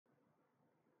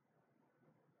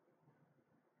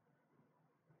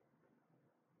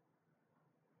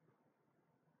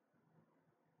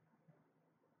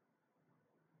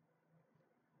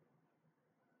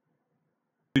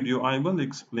Video, I will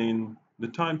explain the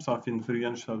types of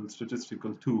inferential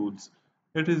statistical tools.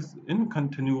 It is in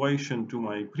continuation to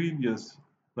my previous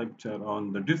lecture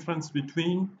on the difference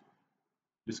between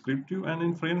descriptive and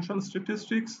inferential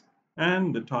statistics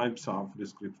and the types of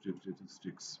descriptive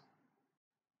statistics.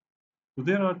 So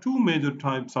there are two major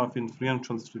types of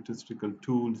inferential statistical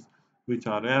tools which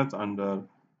are as under.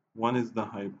 One is the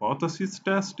hypothesis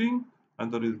testing,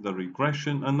 other is the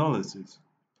regression analysis.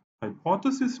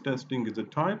 Hypothesis testing is a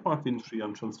type of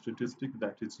inferential statistic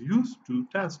that is used to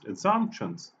test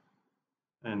assumptions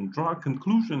and draw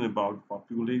conclusions about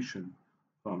population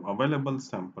from available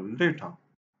sample data.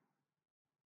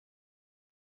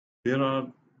 There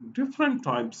are different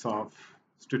types of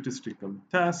statistical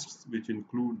tests which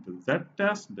include the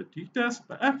z-test, the t-test,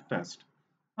 the f-test.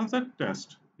 A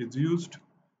z-test is used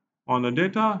on a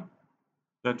data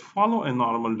that follow a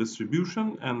normal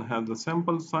distribution and has a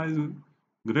sample size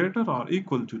greater or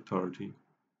equal to 30.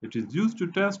 It is used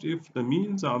to test if the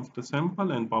means of the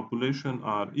sample and population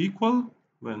are equal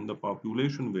when the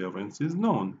population variance is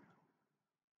known.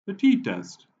 The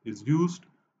t-test is used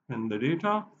when the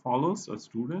data follows a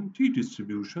student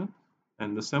t-distribution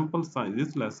and the sample size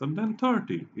is lesser than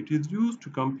 30. It is used to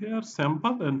compare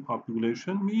sample and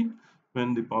population mean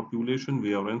when the population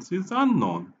variance is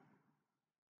unknown.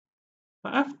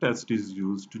 The f-test is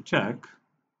used to check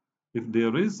if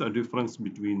there is a difference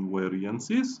between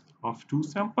variances of two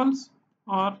samples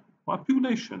or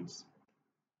populations.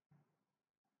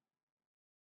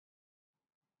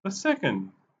 The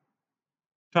second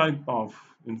type of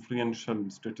inferential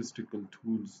statistical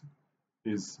tools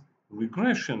is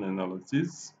regression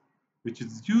analysis, which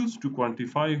is used to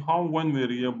quantify how one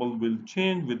variable will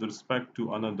change with respect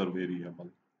to another variable.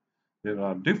 There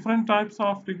are different types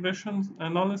of regression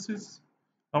analysis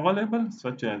available,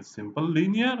 such as simple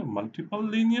linear, multiple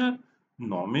linear,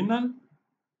 nominal,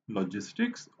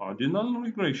 logistics, ordinal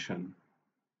regression.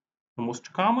 The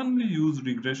most commonly used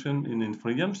regression in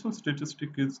inferential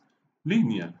statistics is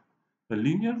linear. The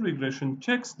linear regression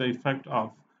checks the effect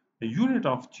of a unit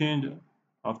of change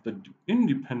of the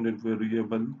independent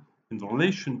variable in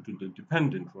relation to the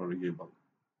dependent variable.